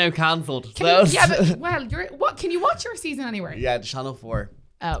show is now cancelled. Yeah, but well, can you watch your season anywhere? Yeah, Channel 4.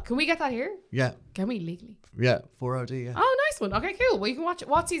 Oh, can we get that here? Yeah. Can we legally? Yeah, 4OD, yeah. Oh, nice one. Okay, cool. Well, you can watch it.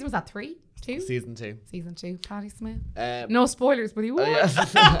 What season was that? 3? 2? Season 2. Season 2. Patti Smith. No. No spoilers, but he won.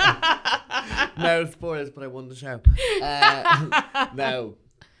 No spoilers, but I won the show. No.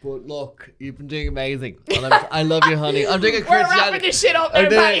 But look, you've been doing amazing. And I love you, honey. I'm doing a Kris Jenner. We're wrapping this shit up I'm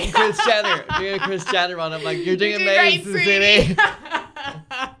there, doing Patty. Kris Jenner. I'm doing a Kris Jenner on. I'm like, you're doing You're doing amazing, great, City.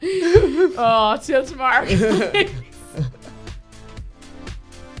 Oh, till tomorrow.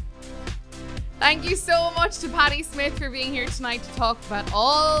 Thank you so much to Patti Smith for being here tonight to talk about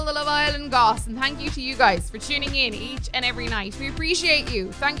all the Love Island goss. And thank you to you guys for tuning in each and every night. We appreciate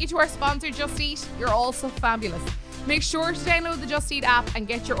you. Thank you to our sponsor, Just Eat. You're also fabulous. Make sure to download the Just Eat app and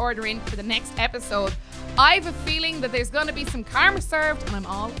get your order in for the next episode. I have a feeling that there's going to be some karma served, and I'm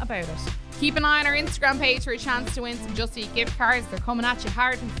all about it. Keep an eye on our Instagram page for a chance to win some Just Eat gift cards. They're coming at you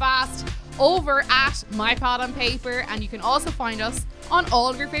hard and fast over at My Pod on Paper, and you can also find us on all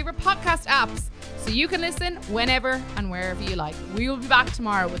of your favorite podcast apps, so you can listen whenever and wherever you like. We will be back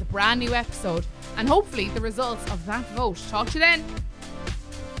tomorrow with a brand new episode and hopefully the results of that vote. Talk to you then.